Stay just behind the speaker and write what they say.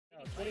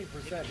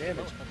20%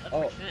 damage.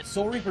 Oh,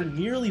 Soul Reaper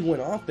nearly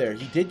went off there.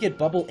 He did get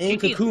Bubble and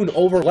Cocoon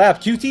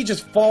overlap. QT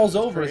just falls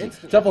over.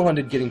 Double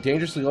Hunted getting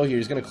dangerously low here.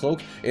 He's going to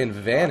Cloak and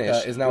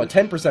Vanish. Is now at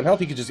 10% health.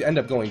 He could just end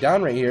up going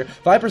down right here.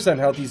 5%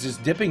 health. He's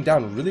just dipping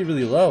down really,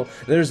 really low.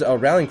 There's a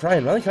Rallying Cry,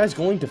 and Rallying Cry is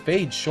going to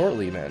fade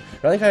shortly, man.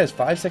 Rallying Cry has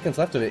 5 seconds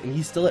left of it, and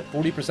he's still at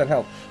 40%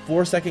 health.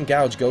 4-second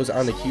Gouge goes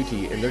on the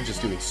QT, and they're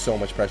just doing so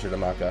much pressure to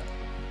Maka.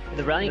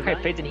 The Rallying Cry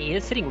fades, and he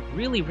is sitting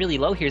really, really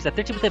low here. Is that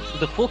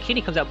 13%? The full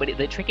cutie comes out, but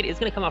the trinket is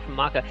going to come out from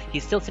Maka.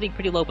 He's still sitting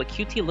pretty low, but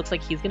QT looks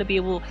like he's going to be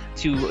able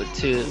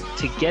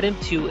to get him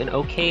to an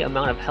okay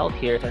amount of health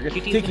here.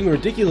 QT's taking a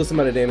ridiculous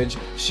amount of damage.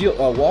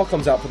 Shield wall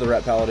comes out for the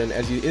Ret Paladin,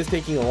 as he is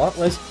taking a lot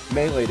less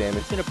melee damage.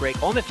 It's going to break.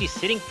 OMFG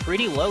sitting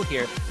pretty low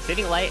here.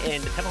 Saving Light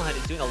and the Temple Hunt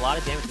is doing a lot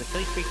of damage. The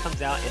Philly Streak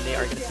comes out, and they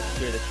are going to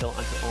secure the kill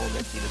onto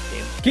OMFG this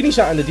game. Kidney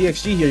shot on the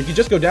DXG here. If you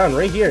just go down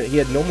right here, he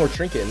had no more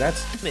trinket, and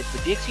that's... The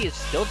DXG is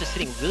still just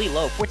sitting really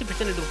low.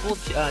 14% of the full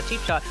cheap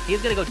shot. He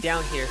is going to go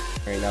down here.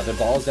 All right, now the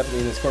ball is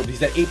definitely in his court, but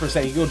he's at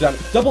 8%. He can go down.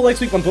 Double leg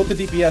sweep on both the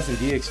DPS, and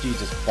DXG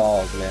just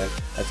falls, man.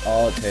 That's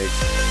all it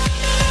takes.